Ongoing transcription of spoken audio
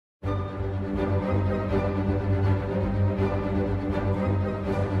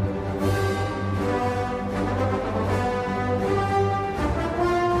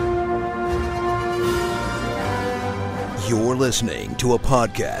listening to a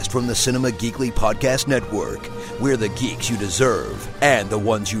podcast from the Cinema Geekly Podcast Network. We're the geeks you deserve and the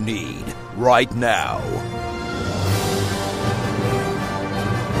ones you need right now.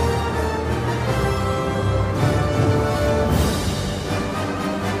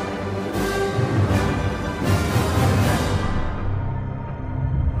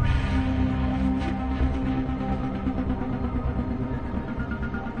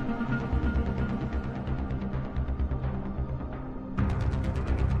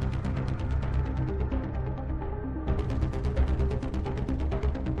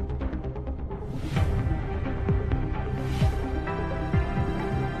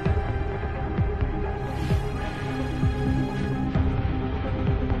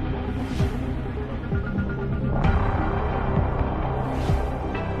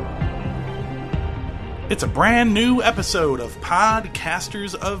 It's a brand new episode of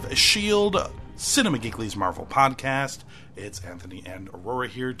Podcasters of S.H.I.E.L.D., Cinema Geekly's Marvel podcast. It's Anthony and Aurora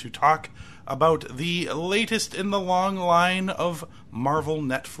here to talk about the latest in the long line of Marvel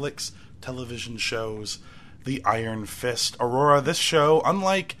Netflix television shows, The Iron Fist. Aurora, this show,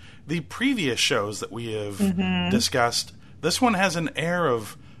 unlike the previous shows that we have discussed, this one has an air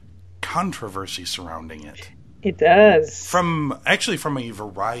of controversy surrounding it. It does. From a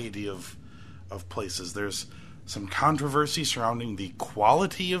variety of places. There's some controversy surrounding the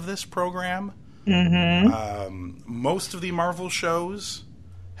quality of this program. Most of the Marvel shows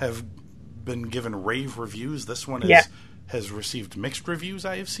have been given rave reviews. This one has received mixed reviews,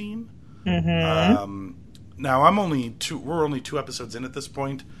 I have seen. Now, we're only two episodes in at this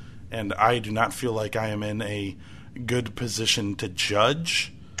point, and I do not feel like I am in a good position to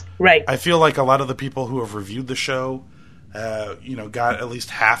judge. Right. I feel like a lot of the people who have reviewed the show, got at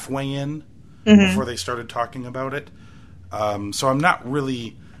least halfway in before they started talking about it. So I'm not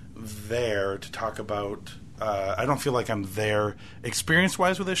really there to talk about... I don't feel like I'm there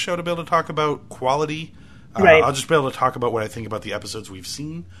experience-wise with this show to be able to talk about quality. Right. I'll just be able to talk about what I think about the episodes we've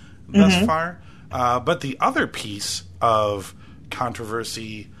seen thus far. But the other piece of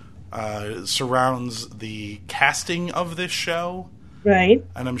controversy surrounds the casting of this show. Right.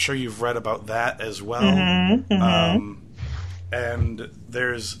 And I'm sure you've read about that as well. And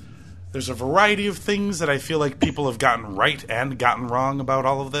there's a variety of things that I feel like people have gotten right and gotten wrong about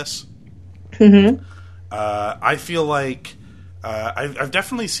all of this. I feel like I've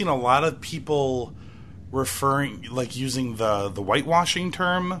definitely seen a lot of people using the whitewashing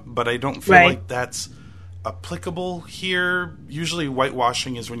term, but I don't feel like that's applicable here. Usually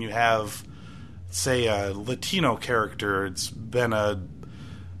whitewashing is when you have, say, a Latino character. It's been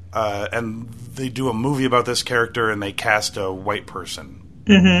and they do a movie about this character and they cast a white person.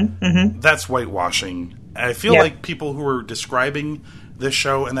 That's whitewashing. I feel like people who are describing this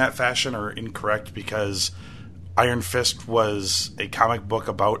show in that fashion are incorrect because Iron Fist was a comic book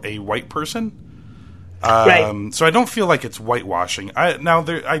about a white person. So I don't feel like it's whitewashing.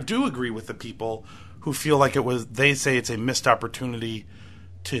 I do agree with the people who feel like they say it's a missed opportunity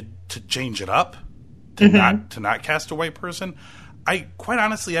to change it up, to not cast a white person. Quite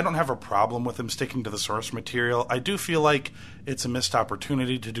honestly, I don't have a problem with them sticking to the source material. I do feel like it's a missed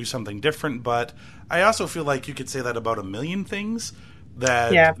opportunity to do something different, but I also feel like you could say that about a million things,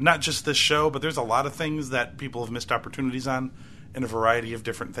 that not just this show, but there's a lot of things that people have missed opportunities on in a variety of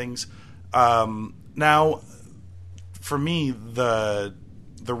different things. Now, for me, the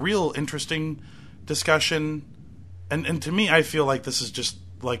real interesting discussion, and to me, I feel like this is just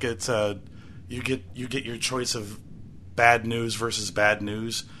like it's you get your choice of bad news versus bad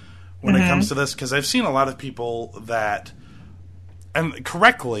news when it comes to this, because I've seen a lot of people that, and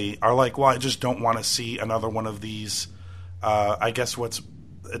correctly, are like, well, I just don't want to see another one of these. I guess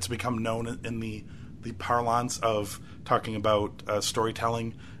it's become known in the parlance of talking about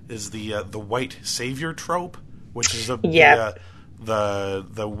storytelling is the white savior trope, which is the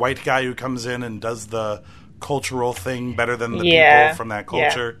white guy who comes in and does the cultural thing better than the people from that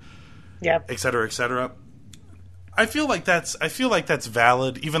culture, et cetera, et cetera. I feel like that's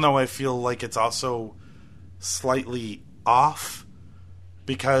valid, even though I feel like it's also slightly off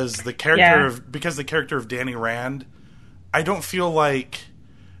because the character of Danny Rand, I don't feel like.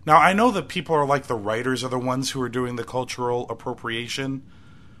 Now I know that people are like the writers are the ones who are doing the cultural appropriation,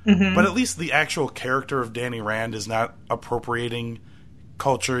 but at least the actual character of Danny Rand is not appropriating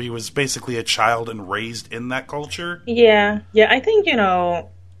culture. He was basically a child and raised in that culture. Yeah. I think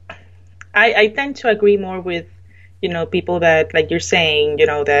I tend to agree more with. People that, like you're saying,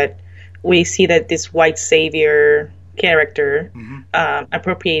 that we see that this white savior character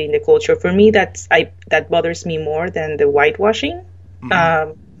appropriating the culture. For me, that bothers me more than the whitewashing.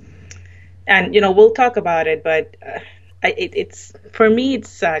 And we'll talk about it, but it's for me,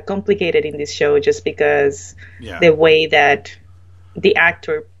 it's complicated in this show just because Yeah. the way that the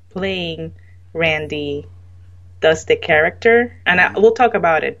actor playing Randy does the character, and we'll talk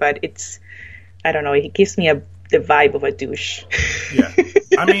about it, but it's, I don't know, it gives me the vibe of a douche. Yeah.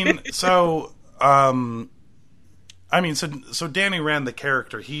 I mean, so Danny Rand, the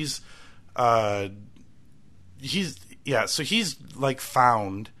character, he's like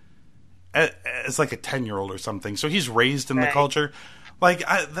found as like a 10-year-old or something. So he's raised in the culture. Like,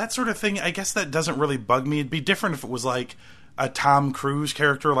 that sort of thing, I guess that doesn't really bug me. It'd be different if it was like a Tom Cruise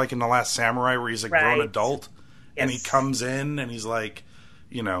character, like in The Last Samurai, where he's a grown adult. Yes. And he comes in and he's like,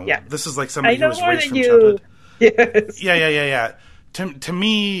 this is like somebody who was raised from childhood. Yes. Yeah. To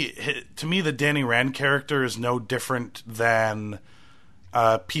me, the Danny Rand character is no different than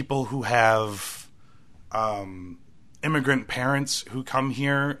people who have immigrant parents who come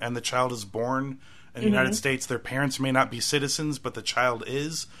here and the child is born in the United States. Their parents may not be citizens, but the child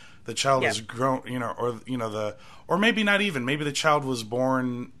is. The child is grown, or maybe not even. Maybe the child was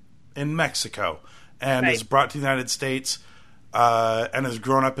born in Mexico and is brought to the United States and has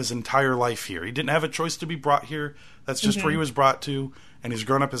grown up his entire life here. He didn't have a choice to be brought here. That's just where he was brought to, and he's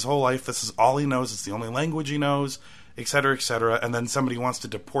grown up his whole life. This is all he knows. It's the only language he knows, et cetera, et cetera. And then somebody wants to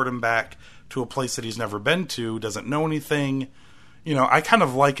deport him back to a place that he's never been to, doesn't know anything. I kind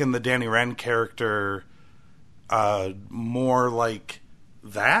of liken the Danny Rand character more like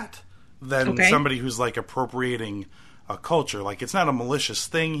that than somebody who's like appropriating a culture. Like, it's not a malicious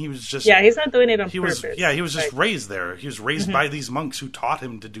thing. He was just he's not doing it on purpose. He was just raised there. He was raised by these monks who taught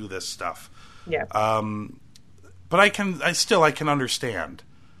him to do this stuff. Yeah. But I can understand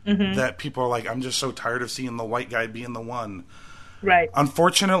that people are like, I'm just so tired of seeing the white guy being the one. Right.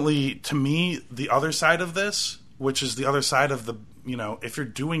 Unfortunately, to me, the other side of this, which is the other side of the, if you're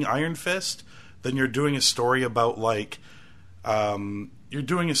doing Iron Fist, then you're doing a story about like, you're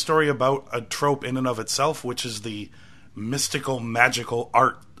doing a story about a trope in and of itself, which is the mystical, magical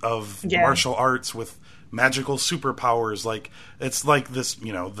art of martial arts with magical superpowers. Like, it's like this,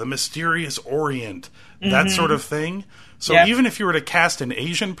 the mysterious Orient, that sort of thing. So even if you were to cast an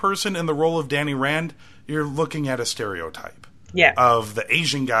Asian person in the role of Danny Rand, you're looking at a stereotype of the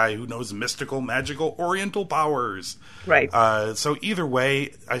Asian guy who knows mystical, magical, Oriental powers. Right. So either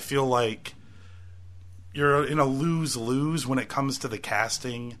way, I feel like you're in a lose-lose when it comes to the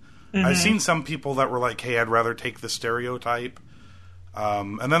casting. I've seen some people that were like, hey, I'd rather take the stereotype.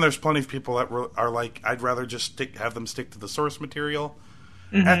 And then there's plenty of people that are like, I'd rather just have them stick to the source material.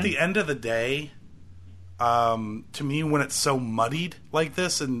 At the end of the day, to me, when it's so muddied like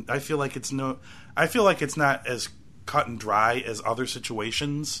this, and I feel like it's not as cut and dry as other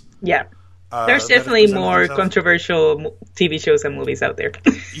situations. Yeah. There's definitely more controversial TV shows and movies out there.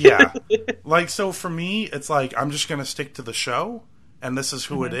 Yeah. Like, so for me, it's like, I'm just going to stick to the show, and this is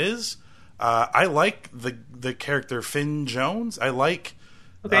who it is. I like the character Finn Jones. I like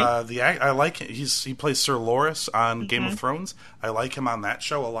I like he plays Sir Loras on Game of Thrones. I like him on that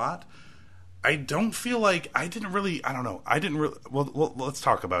show a lot. I don't feel like well, let's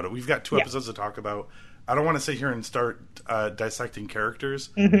talk about it. We've got 2 episodes to talk about. I don't want to sit here and start dissecting characters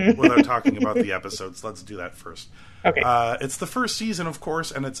without talking about the episodes. Let's do that first. Okay. It's the first season, of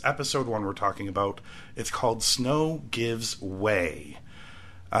course, and it's episode 1 we're talking about. It's called Snow Gives Way.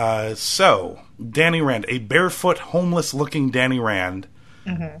 So, Danny Rand, a barefoot, homeless-looking Danny Rand,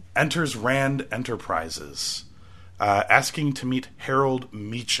 enters Rand Enterprises, asking to meet Harold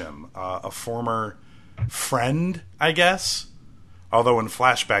Meacham, a former friend, I guess. Although in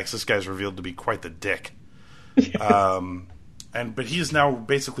flashbacks, this guy's revealed to be quite the dick. But he's now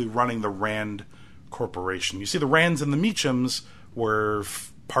basically running the Rand Corporation. You see, the Rands and the Meachams were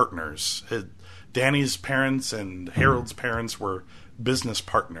partners. Danny's parents and Harold's parents were business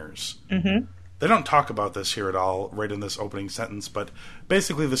partners. They don't talk about this here at all, right in this opening sentence, but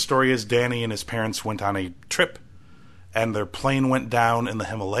basically the story is Danny and his parents went on a trip, and their plane went down in the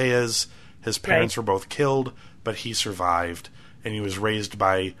Himalayas. His parents were both killed, but he survived, and he was raised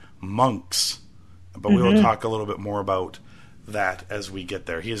by monks. But we will talk a little bit more about that as we get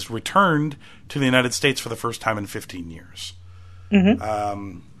there. He has returned to the United States for the first time in 15 years.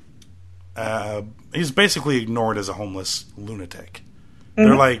 He's basically ignored as a homeless lunatic.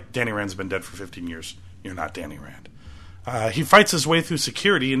 They're like, Danny Rand's been dead for 15 years. You're not Danny Rand. He fights his way through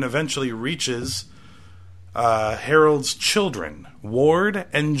security and eventually reaches Harold's children, Ward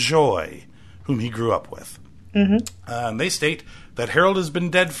and Joy, whom he grew up with. They state that Harold has been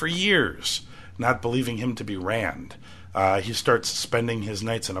dead for years, not believing him to be Rand. He starts spending his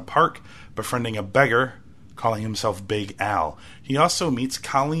nights in a park, befriending a beggar, calling himself Big Al. He also meets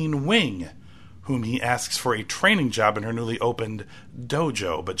Colleen Wing, whom he asks for a training job in her newly opened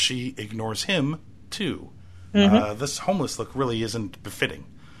dojo, but she ignores him, too. This homeless look really isn't befitting.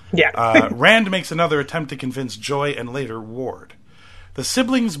 Yeah. Rand makes another attempt to convince Joy and later Ward. The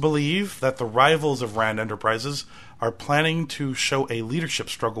siblings believe that the rivals of Rand Enterprises are planning to show a leadership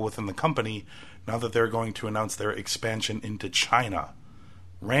struggle within the company now that they're going to announce their expansion into China.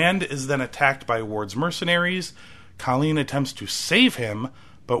 Rand is then attacked by Ward's mercenaries. Colleen attempts to save him,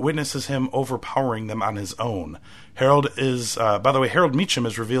 but witnesses him overpowering them on his own. Harold Meacham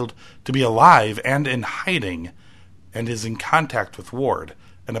is revealed to be alive and in hiding, and is in contact with Ward,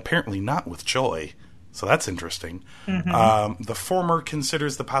 and apparently not with Joy. So that's interesting. The former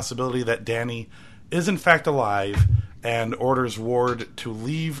considers the possibility that Danny is in fact alive and orders Ward to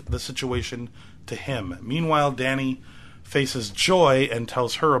leave the situation to him. Meanwhile, Danny faces Joy and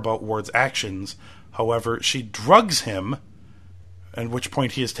tells her about Ward's actions. However, she drugs him, at which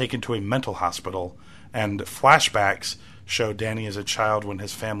point he is taken to a mental hospital, and flashbacks show Danny as a child when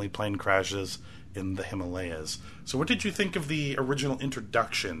his family plane crashes in the Himalayas. So what did you think of the original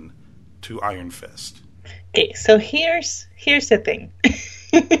introduction to Iron Fist? Okay, so here's the thing.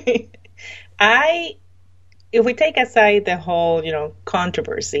 If we take aside the whole,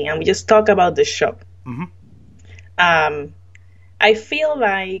 controversy and we just talk about the show, I feel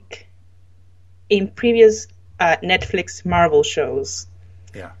like in previous Netflix Marvel shows,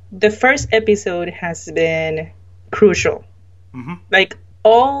 the first episode has been crucial. Like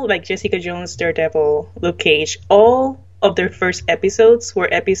Jessica Jones, Daredevil, Luke Cage, all of their first episodes were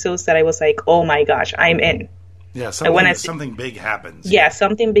episodes that I was like, oh my gosh, I'm in. Yeah, something big happens. Yeah,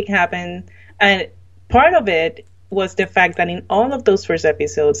 something big happened. And part of it was the fact that in all of those first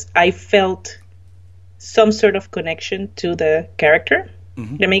episodes, I felt some sort of connection to the character,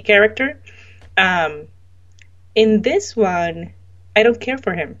 the main character. In this one, I don't care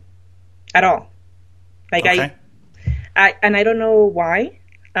for him at all. I don't know why.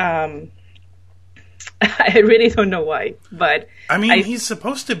 I really don't know why, but he's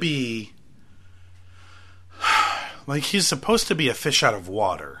supposed to be he's supposed to be a fish out of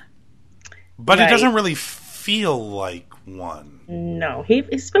water, but he doesn't really feel like one. No,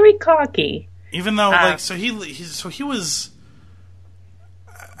 he's very cocky. Even though, he was.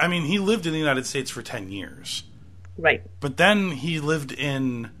 He lived in the United States for 10 years, right? But then he lived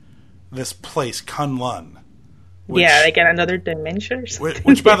in this place, Kunlun. Like in another dimension or something.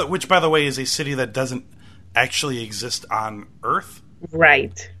 Which, by the way, is a city that doesn't actually exist on Earth.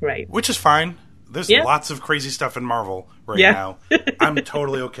 Right. Which is fine. There's lots of crazy stuff in Marvel now. I'm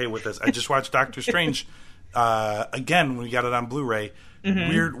totally okay with this. I just watched Doctor Strange again when we got it on Blu-ray.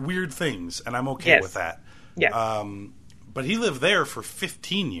 Weird things, and I'm okay with that. Yeah. But he lived there for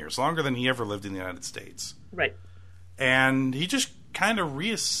 15 years, longer than he ever lived in the United States. Right. And he just kind of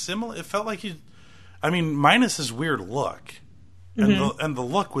reassimilated. It felt like minus his weird look. And the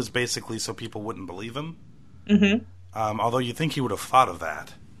look was basically so people wouldn't believe him. Although you'd think he would have thought of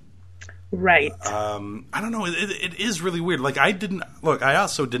that. Right. I don't know. It is really weird. I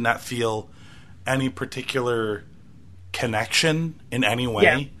also did not feel any particular connection in any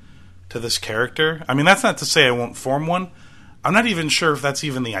way to this character. That's not to say I won't form one. I'm not even sure if that's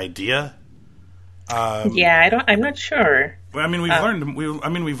even the idea. I'm not sure.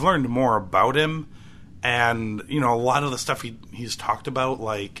 We've learned more about him, and a lot of the stuff he's talked about,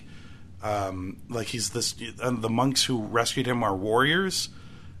 he's this. The monks who rescued him are warriors,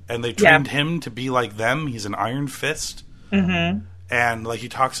 and they trained him to be like them. He's an Iron Fist, and he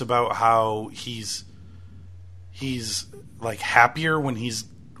talks about how he's happier when he's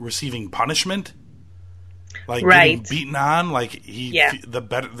receiving punishment. Getting beaten on,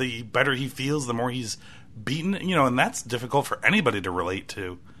 the better he feels, the more he's beaten, and that's difficult for anybody to relate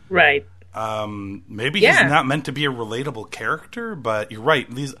to. Right. Maybe he's not meant to be a relatable character, but you're right.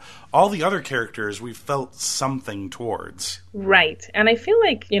 All the other characters we felt something towards. Right. And I feel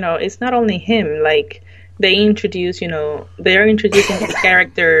like, it's not only him. They're introducing his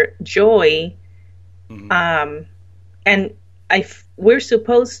character, Joy, and we're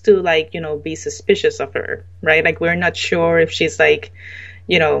supposed to be suspicious of her, right? We're not sure if she's a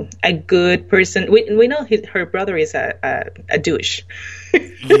good person. We know her brother is a douche.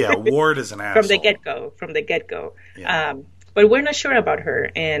 Ward is an asshole from the get go. Yeah. But we're not sure about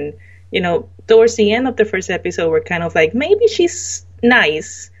her, and towards the end of the first episode, we're kind of maybe she's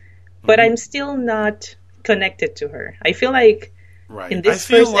nice, but I'm still not connected to her. I feel like. Right. In this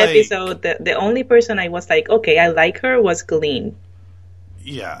first episode, the only person I was okay, I like her, was Colleen.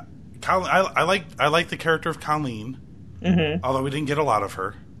 Yeah, I like the character of Colleen, although we didn't get a lot of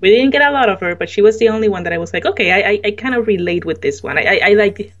her. We didn't get a lot of her, but she was the only one that I was like, okay, I kind of relate with this one. I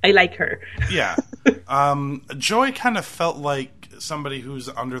like her. Yeah. Joy kind of felt like somebody who's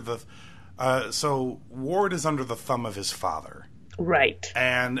under the... so Ward is under the thumb of his father. Right.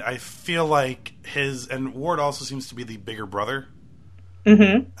 And I feel like and Ward also seems to be the bigger brother.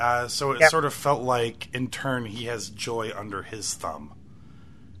 Mm-hmm. So it sort of felt like, in turn, he has Joy under his thumb.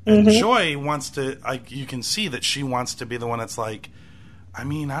 And Joy wants to... you can see that she wants to be the one that's like... I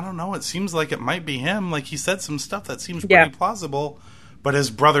mean, I don't know. It seems like it might be him. Like, he said some stuff that seems pretty plausible. But his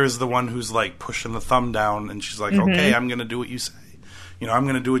brother is the one who's, like, pushing the thumb down. And she's like, okay, I'm going to do what you say. You know, I'm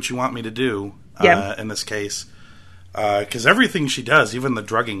going to do what you want me to do in this case. Because everything she does, even the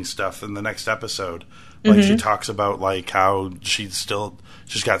drugging stuff in the next episode, like, she talks about, like, how she's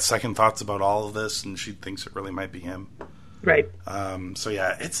got second thoughts about all of this. And she thinks it really might be him. Right. So,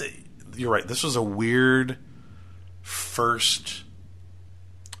 yeah, you're right. This was a weird first...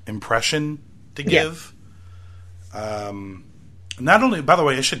 impression to give. Not only, by the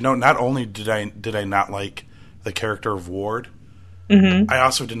way, I should note, not only did I not like the character of Ward, I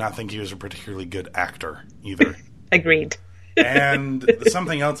also did not think he was a particularly good actor either. Agreed. And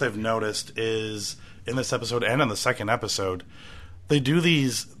something else I've noticed is in this episode and in the second episode, they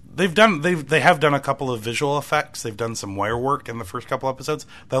have done a couple of visual effects. They've done some wire work in the first couple episodes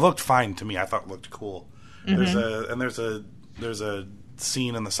that looked fine to me. I thought looked cool. There's a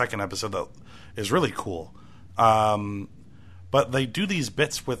scene in the second episode that is really cool, but they do these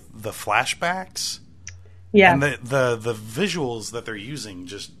bits with the flashbacks, and the visuals that they're using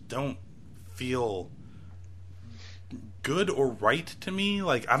just don't feel good or right to me.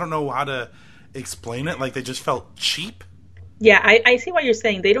 Like, I don't know how to explain it. Like, they just felt cheap. Yeah, I see what you're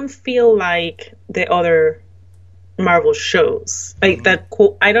saying. They don't feel like the other Marvel shows. Like that.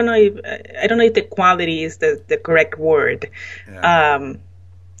 I don't know if the quality is the correct word. Yeah.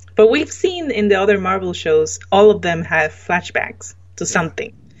 But we've seen in the other Marvel shows, all of them have flashbacks to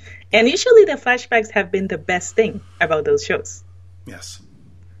something, and usually the flashbacks have been the best thing about those shows. Yes.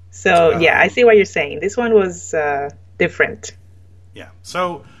 So I see what you're saying. This one was different. Yeah.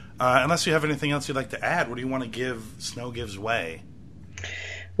 So unless you have anything else you'd like to add, what do you want to give Snow Gives Way?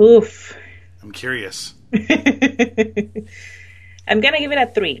 Oof. I'm curious. I'm gonna give it a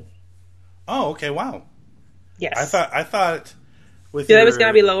 3. Oh, okay! Wow. Yes. I thought with it was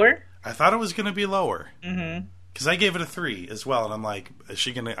gonna be lower. I thought it was gonna be lower. Because I gave it a 3 as well, and I'm like, is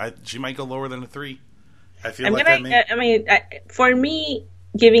she gonna? She might go lower than a 3. I feel for me,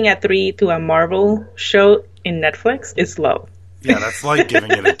 giving a 3 to a Marvel show in Netflix is low. Yeah, that's like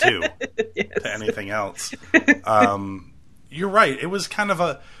giving it a 2 to anything else. You're right. It was kind of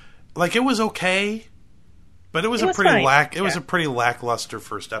it was okay. But it was a pretty lackluster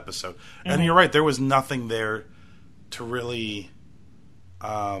first episode. And you're right, there was nothing there to really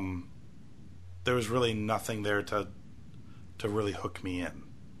there was really nothing there to really hook me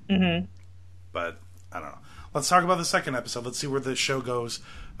in. But I don't know. Let's talk about the second episode. Let's see where the show goes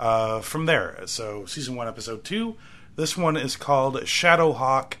from there. So, season 1, episode 2. This one is called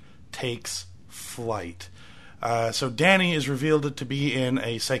Shadowhawk Takes Flight. So Danny is revealed to be in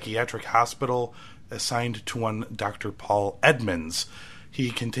a psychiatric hospital assigned to one Dr. Paul Edmonds.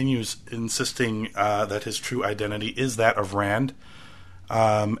 He continues insisting that his true identity is that of Rand.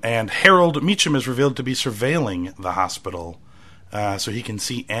 And Harold Meacham is revealed to be surveilling the hospital so he can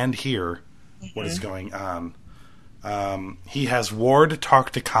see and hear what is going on. He has Ward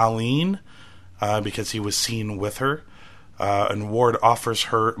talk to Colleen because he was seen with her. And Ward offers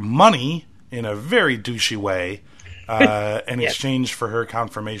her money in a very douchey way in exchange for her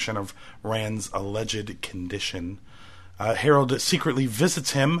confirmation of Rand's alleged condition. Harold secretly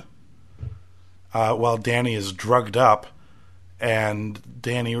visits him while Danny is drugged up, and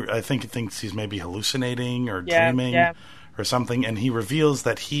Danny, I think, thinks he's maybe hallucinating or dreaming or something, and he reveals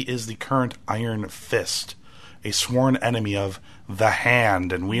that he is the current Iron Fist, a sworn enemy of the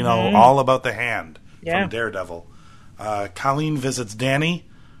Hand, and we know all about the Hand from Daredevil. Colleen visits Danny,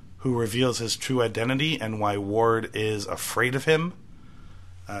 who reveals his true identity and why Ward is afraid of him.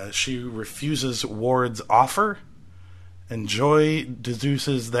 She refuses Ward's offer, and Joy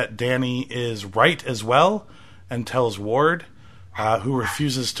deduces that Danny is right as well and tells Ward, who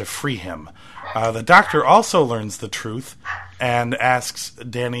refuses to free him. The doctor also learns the truth and asks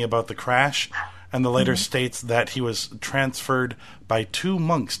Danny about the crash, and the later states that he was transferred by 2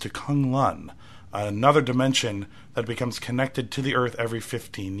 monks to Kunlun, another dimension that becomes connected to the Earth every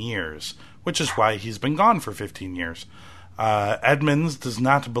 15 years, which is why he's been gone for 15 years. Edmonds does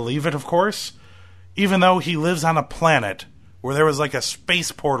not believe it, of course, even though he lives on a planet where there was like a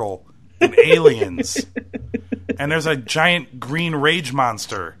space portal and aliens. and there's a giant green rage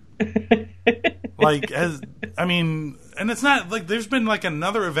monster. And it's not like there's been like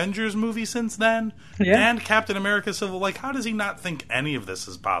another Avengers movie since then, and Captain America Civil. Like, how does he not think any of this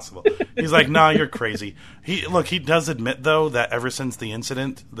is possible? He's like, "No, you're crazy." He does admit though that ever since the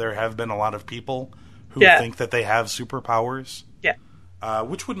incident, there have been a lot of people who think that they have superpowers. Yeah,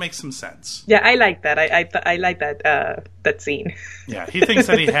 which would make some sense. Yeah, I like that. I like that scene. Yeah, he thinks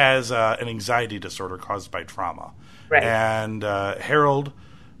that he has an anxiety disorder caused by trauma. Right. And Harold,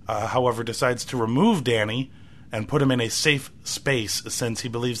 however, decides to remove Danny and put him in a safe space since he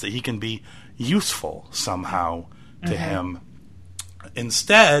believes that he can be useful somehow to him.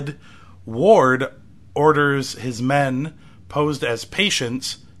 Instead, Ward orders his men, posed as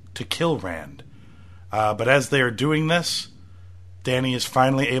patients, to kill Rand. But as they are doing this, Danny is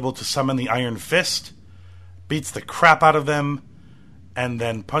finally able to summon the Iron Fist, beats the crap out of them, and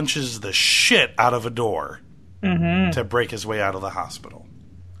then punches the shit out of a door to break his way out of the hospital.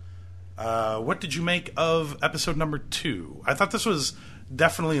 What did you make of episode number 2? I thought this was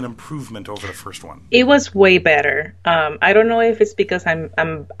definitely an improvement over the first one. It was way better. I don't know if it's because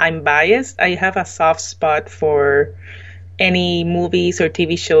I'm biased. I have a soft spot for any movies or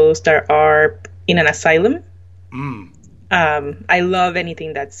TV shows that are in an asylum. I love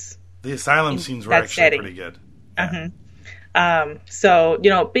anything that's the asylum scenes were actually setting. Pretty good. Yeah. So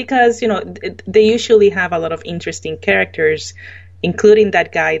because they usually have a lot of interesting characters, including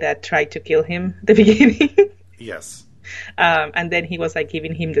that guy that tried to kill him at the beginning. Yes. And then he was like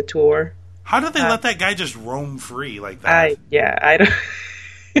giving him the tour. How did they let that guy just roam free like that? I don't.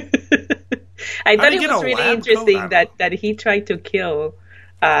 I thought it was really interesting that he tried to kill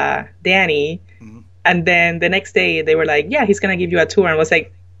Danny, and then the next day they were like, "Yeah, he's gonna give you a tour," and was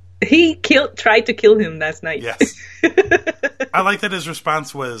like, he tried to kill him last night. Yes. I like that his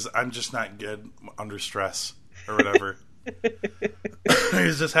response was, "I'm just not good under stress," or whatever. He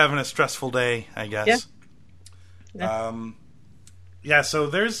was just having a stressful day, I guess. Yeah. So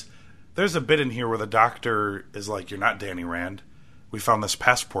there's a bit in here where the doctor is like, "You're not Danny Rand. We found this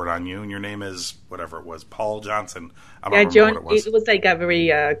passport on you, and your name is whatever it was, Paul Johnson." I don't remember what it was. It was like a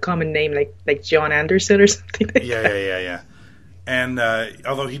very common name, like John Anderson or something. Like Yeah. And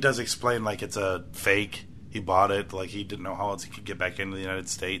although he does explain like it's a fake, he bought it, like he didn't know how else he could get back into the United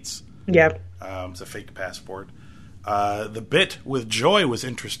States. Yeah. It's a fake passport. The bit with Joy was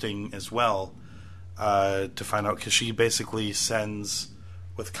interesting as well, to find out, because she basically sends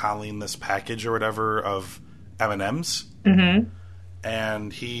with Colleen this package or whatever of M&Ms.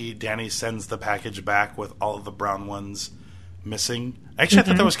 And Danny sends the package back with all of the brown ones missing. Actually, I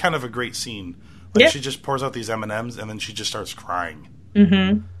thought that was kind of a great scene. Like, she just pours out these M&Ms and then she just starts crying.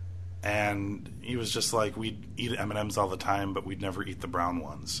 And he was just like, we'd eat M&Ms all the time, but we'd never eat the brown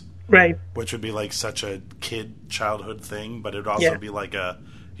ones. Right. Which would be like such a childhood thing, but it would also be like a,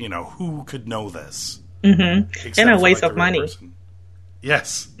 who could know this? And a waste of money. Person.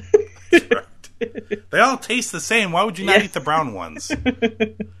 Yes. That's right. They all taste the same. Why would you not eat the brown ones?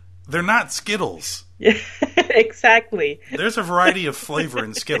 They're not Skittles. Yeah, exactly. There's a variety of flavor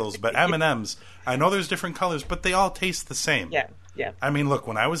in Skittles, but M&Ms, I know there's different colors, but they all taste the same. Yeah. I mean, look,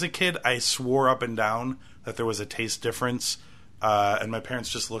 when I was a kid, I swore up and down that there was a taste difference, and my parents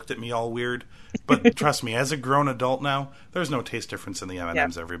just looked at me all weird. But trust me, as a grown adult now, there's no taste difference in the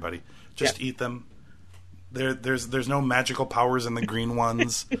M&Ms, everybody. Just eat them. There's no magical powers in the green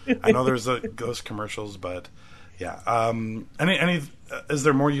ones. I know there's ghost commercials, but yeah. Is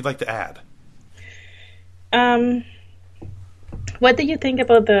there more you'd like to add? What do you think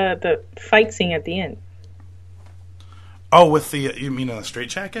about the fight scene at the end? Oh, with you mean in a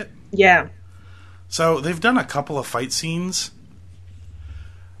straitjacket? Yeah. So they've done a couple of fight scenes.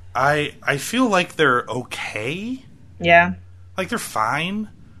 I feel like they're okay. Yeah. Like they're fine,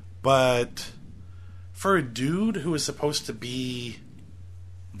 but for a dude who is supposed to be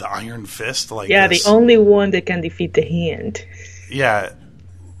the Iron Fist, like the only one that can defeat the Hand. Yeah,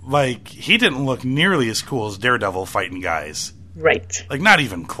 like he didn't look nearly as cool as Daredevil fighting guys. Right. Like not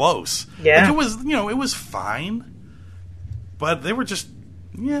even close. Yeah. Like it was, it was fine, but they were just,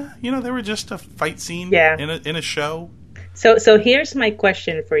 they were just a fight scene in a show. So here's my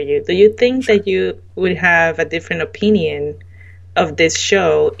question for you: do you think that you would have a different opinion of this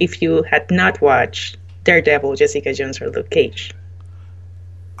show if you had not watched Daredevil, Jessica Jones, or Luke Cage?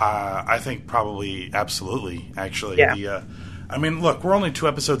 I think probably absolutely, actually. Yeah. I mean, look, we're only 2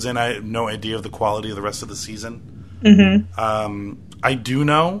 episodes in. I have no idea of the quality of the rest of the season. I do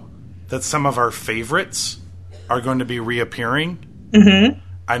know that some of our favorites are going to be reappearing.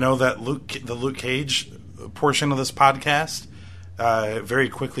 I know that the Luke Cage portion of this podcast very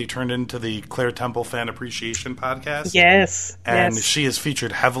quickly turned into the Claire Temple Fan Appreciation Podcast. Yes. And she is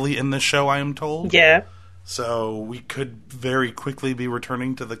featured heavily in this show, I am told. Yeah. So we could very quickly be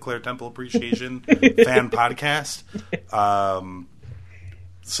returning to the Claire Temple Appreciation Fan Podcast.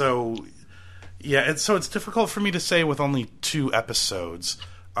 So it's difficult for me to say with only 2 episodes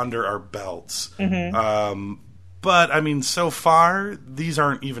under our belts. But, I mean, so far, these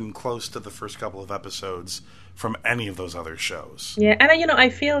aren't even close to the first couple of episodes from any of those other shows. Yeah, and, I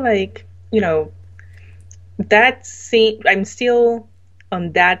feel like, that scene, I'm still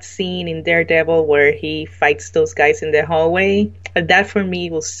on that scene in Daredevil where he fights those guys in the hallway. That, for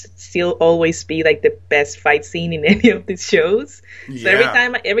me, will still always be, like, the best fight scene in any of these shows. Yeah. So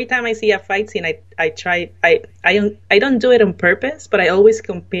every time I see a fight scene, I don't do it on purpose, but I always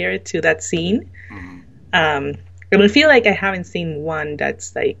compare it to that scene. I feel like I haven't seen one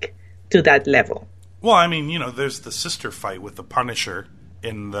that's like to that level. Well, I mean, there's the sister fight with the Punisher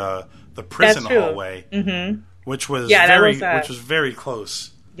in the prison hallway, which was very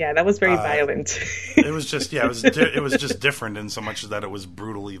close. Yeah, that was very violent. It was just it was just different in so much as that it was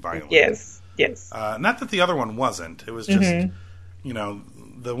brutally violent. Yes. Not that the other one wasn't. It was just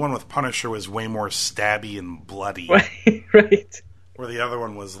the one with Punisher was way more stabby and bloody. Right. Where the other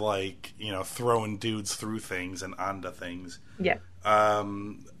one was like, throwing dudes through things and onto things. Yeah.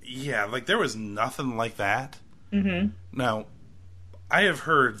 Like there was nothing like that. Now, I have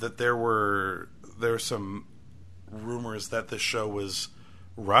heard that there were some rumors that the show was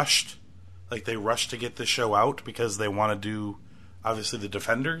rushed. Like they rushed to get the show out because they want to do, obviously, the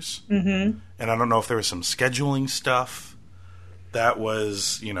Defenders. And I don't know if there was some scheduling stuff that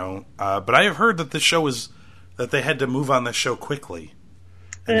was, but I have heard that the show was... that they had to move on the show quickly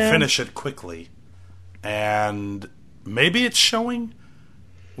and finish it quickly. And maybe it's showing.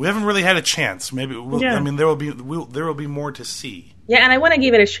 We haven't really had a chance. Maybe I mean there will be more to see. Yeah, and I want to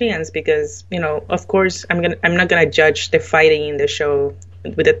give it a chance because, of course I'm not going to judge the fighting in the show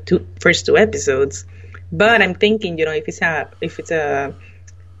with the first 2 episodes. But I'm thinking, if it's a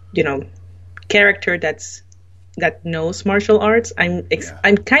character that knows martial arts,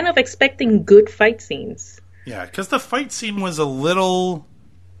 I'm kind of expecting good fight scenes. Yeah, because the fight scene was a little...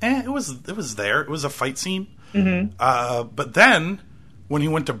 it was there. It was a fight scene. But then, when he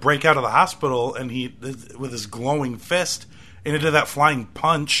went to break out of the hospital, and he, with his glowing fist, and he did that flying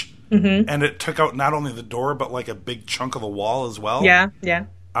punch, and it took out not only the door, but like a big chunk of the wall as well. Yeah.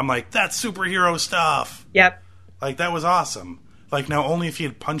 I'm like, that's superhero stuff. Yep. Like, that was awesome. Like, now only if he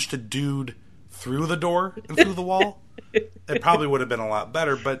had punched a dude through the door and through the wall, it probably would have been a lot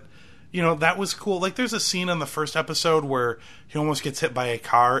better, but... that was cool. Like, there's a scene in the first episode where he almost gets hit by a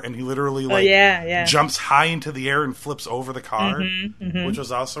car, and he literally, jumps high into the air and flips over the car, which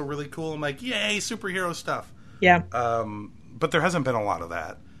was also really cool. I'm like, yay, superhero stuff. Yeah. But there hasn't been a lot of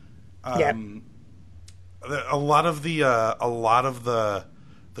that. A lot of the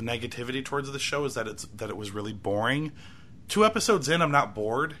negativity towards the show is that it was really boring. 2 episodes in, I'm not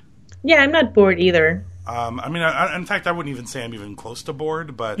bored. Yeah, I'm not bored either. I mean, in fact, I wouldn't even say I'm even close to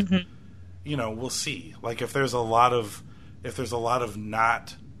bored, but... we'll see. Like if there's a lot of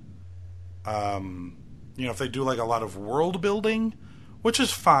not, if they do like a lot of world building, which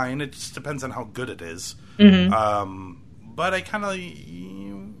is fine. It just depends on how good it is. But I kind of,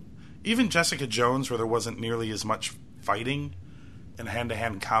 even Jessica Jones, where there wasn't nearly as much fighting and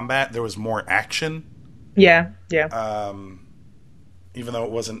hand-to-hand combat, there was more action. Yeah. Even though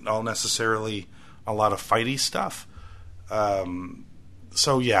it wasn't all necessarily a lot of fighty stuff.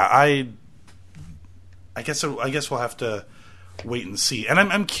 So yeah, I guess we'll have to wait and see. And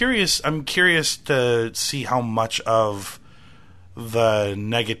I'm curious to see how much of the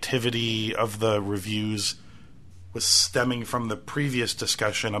negativity of the reviews was stemming from the previous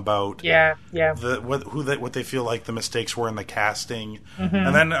discussion about what they feel like the mistakes were in the casting.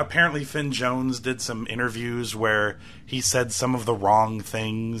 And then apparently Finn Jones did some interviews where he said some of the wrong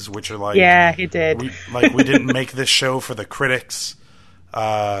things, which are like, yeah, he did. We didn't make this show for the critics,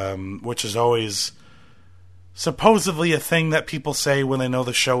 which is always supposedly a thing that people say when they know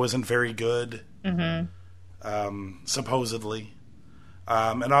the show isn't very good. Supposedly.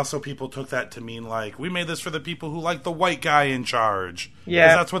 And also people took that to mean like, we made this for the people who like the white guy in charge. Yeah.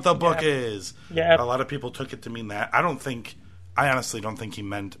 Because that's what the book is. Yeah. A lot of people took it to mean that. I honestly don't think he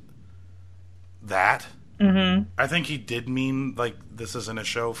meant that. I think he did mean like, this isn't a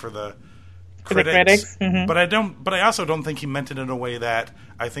show for the critics. But I also don't think he meant it in a way that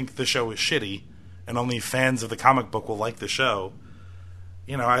I think the show is shitty and only fans of the comic book will like the show.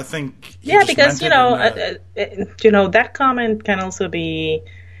 I think... because, that comment can also be...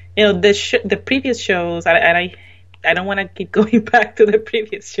 the previous shows, and I I don't want to keep going back to the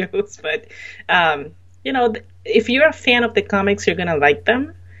previous shows, but if you're a fan of the comics, you're gonna like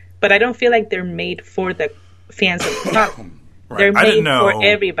them. But I don't feel like they're made for the fans of the comics. Right. They're made for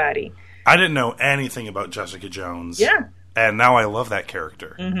everybody. I didn't know anything about Jessica Jones. Yeah. And now I love that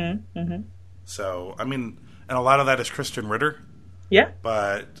character. Mm-hmm. Mm-hmm. So, I mean, and a lot of that is Kristen Ritter. Yeah.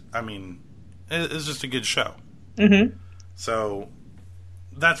 But, I mean, it's just a good show. Mm-hmm. So,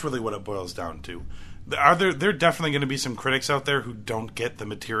 that's really what it boils down to. There are definitely going to be some critics out there who don't get the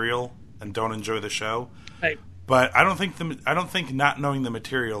material and don't enjoy the show. Right. But I don't think not knowing the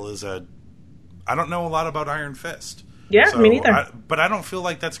material is I don't know a lot about Iron Fist. Yeah, so me neither. But I don't feel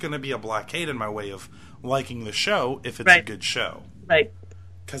like that's going to be a blockade in my way of liking the show if it's a good show. Right.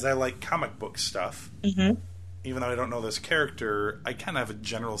 Because I like comic book stuff. Mm-hmm. Even though I don't know this character, I kind of have a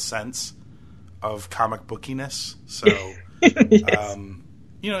general sense of comic bookiness. So, yes.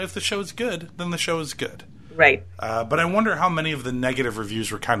 If the show is good, then the show is good. Right. But I wonder how many of the negative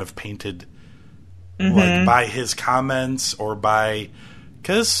reviews were kind of painted like by his comments or by...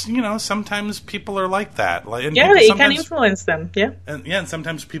 Because, sometimes people are like that. And it can influence them, yeah. And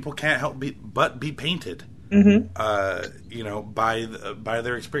sometimes people can't help but be painted, by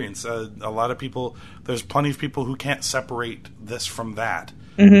their experience. A lot of people, there's plenty of people who can't separate this from that.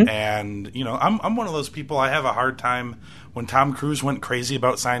 Mm-hmm. And, I'm one of those people. I have a hard time when Tom Cruise went crazy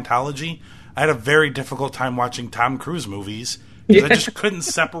about Scientology. I had a very difficult time watching Tom Cruise movies because I just couldn't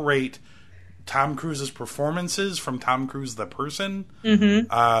separate Tom Cruise's performances from Tom Cruise the person.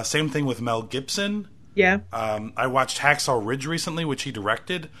 Mm-hmm. Same thing with Mel Gibson. Yeah. I watched Hacksaw Ridge recently, which he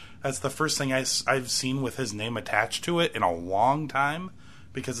directed. That's the first thing I've seen with his name attached to it in a long time,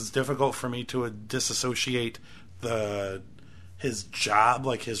 because it's difficult for me to disassociate his job,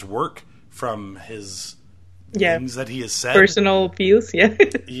 like his work, from his things that he has said. Personal views, yeah.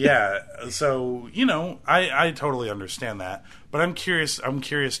 Yeah. So, I totally understand that. But I'm curious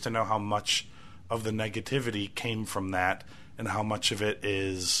to know how much of the negativity came from that and how much of it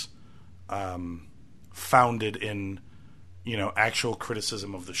is founded in, actual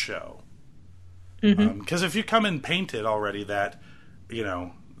criticism of the show. Because if you come in painted already that,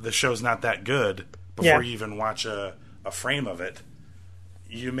 the show's not that good before you even watch a frame of it,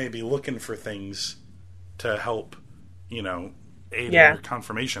 you may be looking for things to help, aid in your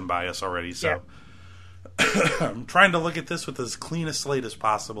confirmation bias already. So I'm trying to look at this with as clean a slate as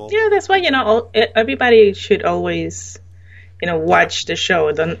possible. Yeah, that's why, everybody should always, watch the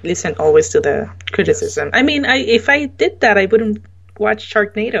show. Don't listen always to the criticism. Yes. I mean, if I did that, I wouldn't watch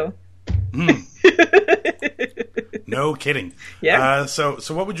Sharknado. No kidding. Yeah. So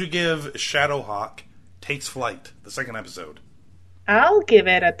what would you give Shadowhawk Takes Flight, the second episode? I'll give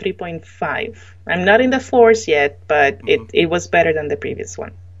it a 3.5. I'm not in the 4s yet, but it was better than the previous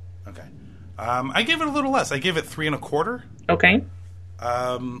one. Okay. I gave it a little less. I gave it 3.25. Okay.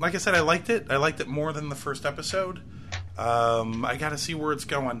 Like I said, I liked it. I liked it more than the first episode. I got to see where it's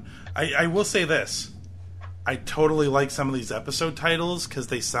going. I will say this. I totally like some of these episode titles because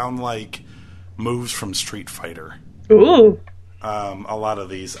they sound like moves from Street Fighter. Ooh. A lot of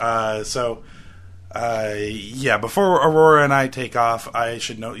these. Before Aurora and I take off, I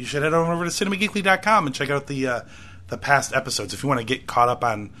should note you should head on over to cinemageekly.com and check out the past episodes if you want to get caught up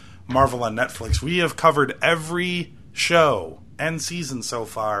on Marvel on Netflix. We have covered every show and season so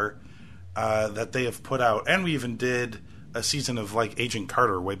far that they have put out, and we even did a season of Agent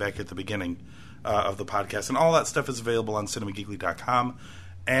Carter way back at the beginning of the podcast, and all that stuff is available on cinemageekly.com,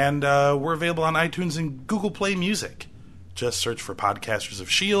 and we're available on iTunes and Google Play Music. Just search for Podcasters of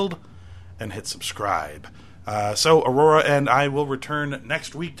S.H.I.E.L.D. and hit subscribe. So Aurora and I will return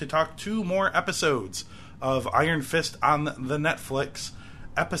next week to talk 2 more episodes of Iron Fist on the Netflix.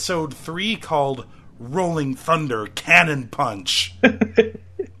 Episode 3 called Rolling Thunder Cannon Punch.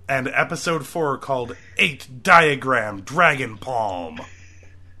 And episode 4 called 8 Diagram Dragon Palm.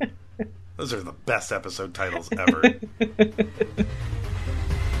 Those are the best episode titles ever.